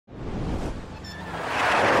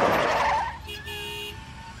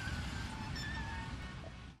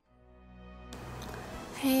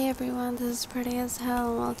everyone, this is Pretty as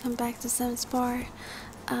Hell and welcome back to Sims 4.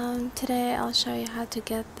 Today I'll show you how to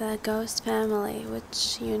get the ghost family,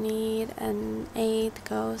 which you need 8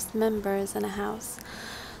 ghost members in a house.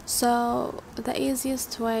 So the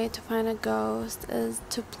easiest way to find a ghost is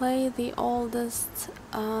to play the oldest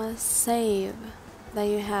save that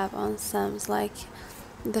you have on Sims, like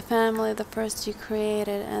the family, the first you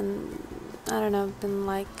created, and I don't know, been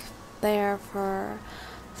like there for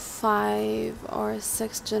 5 or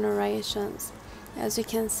 6 generations, as you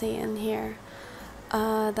can see in here.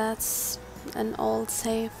 That's an old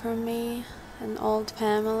save for me, an old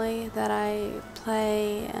family that I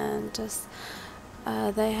play, and just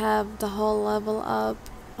they have the whole level up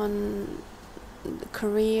on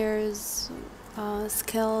careers,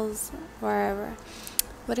 skills, wherever.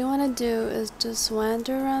 What you want to do is just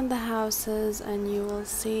wander around the houses and you will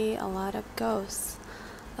see a lot of ghosts.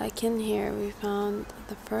 Like in here we found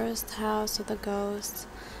the first house of the ghosts,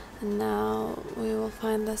 and now we will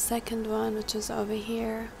find the second one, which is over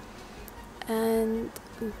here, and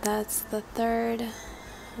that's the third,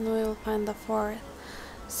 and we will find the fourth.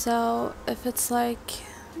 So if it's like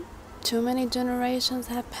too many generations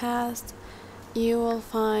have passed, you will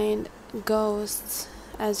find ghosts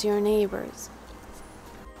as your neighbors.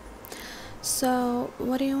 So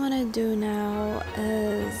what you want to do now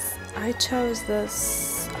is, I chose this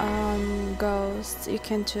ghost. You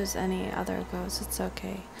can choose any other ghost, it's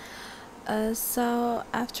okay. So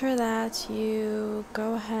after that you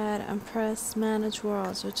go ahead and press manage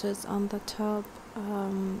worlds, which is on the top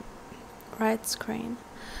right screen.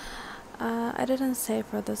 I didn't save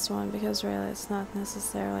for this one because really it's not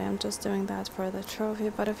necessarily, I'm just doing that for the trophy,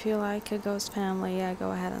 but if you like a ghost family, yeah, go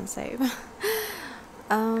ahead and save.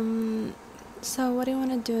 So what you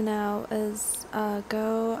want to do now is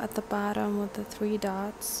go at the bottom with the 3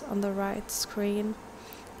 dots on the right screen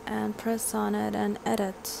and press on it and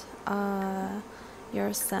edit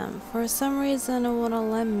your sim. For some reason it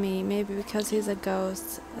wouldn't let me, maybe because he's a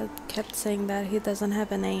ghost. It kept saying that he doesn't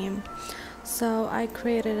have a name. So I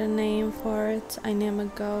created a name for it. I name a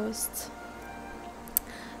ghost.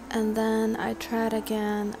 And then I tried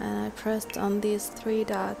again and I pressed on these 3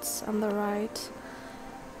 dots on the right.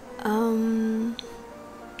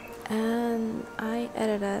 And I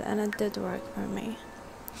edited and it did work for me.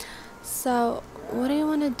 So what do you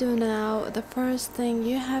want to do now? The first thing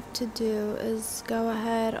you have to do is go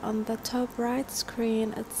ahead on the top right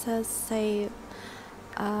screen. It says save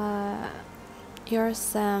your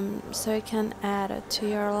sim so you can add it to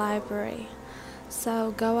your library.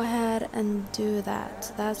 So go ahead and do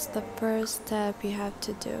that. That's the first step you have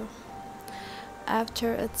to do.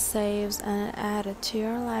 After it saves and add it to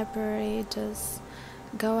your library, just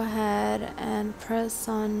go ahead and press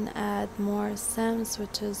on add more sims,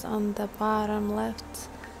 which is on the bottom left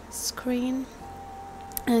screen,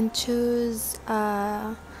 and choose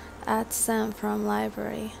add sim from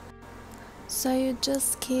library. So you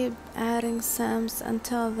just keep adding sims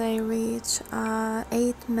until they reach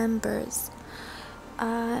 8 members.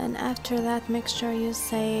 And after that, make sure you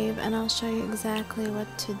save, and I'll show you exactly what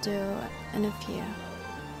to do in a few.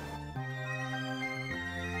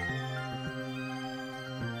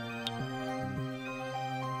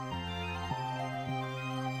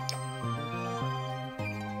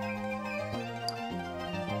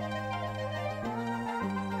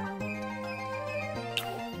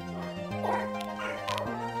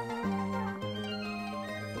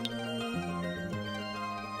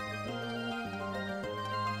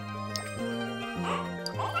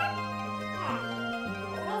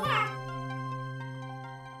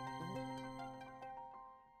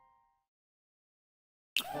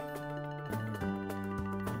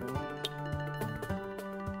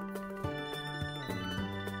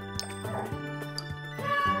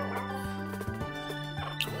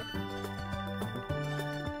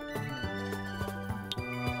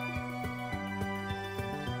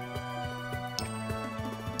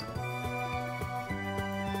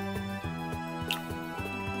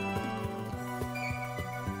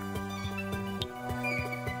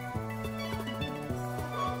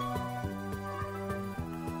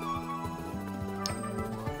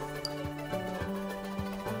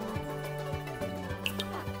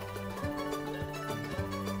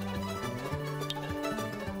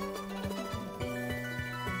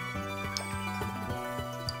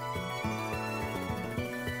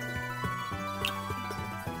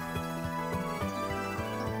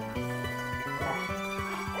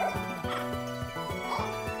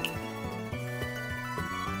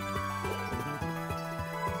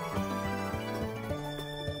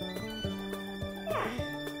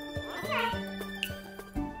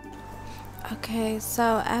 Okay, so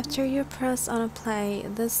after you press on a play,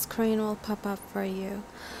 this screen will pop up for you.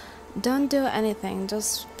 Don't do anything,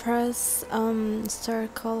 just press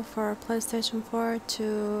circle for PlayStation 4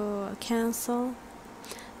 to cancel,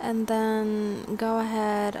 and then go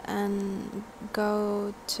ahead and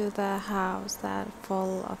go to the house that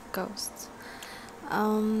full of ghosts.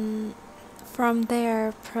 From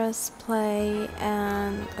there, press play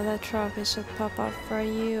and the trophy should pop up for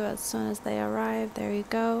you as soon as they arrive. There you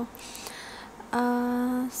go.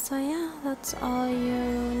 So yeah, that's all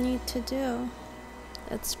you need to do.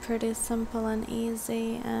 It's pretty simple and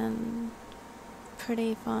easy and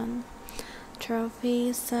pretty fun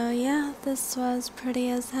trophy. So yeah, this was pretty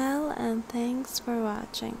as hell, and thanks for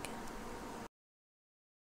watching.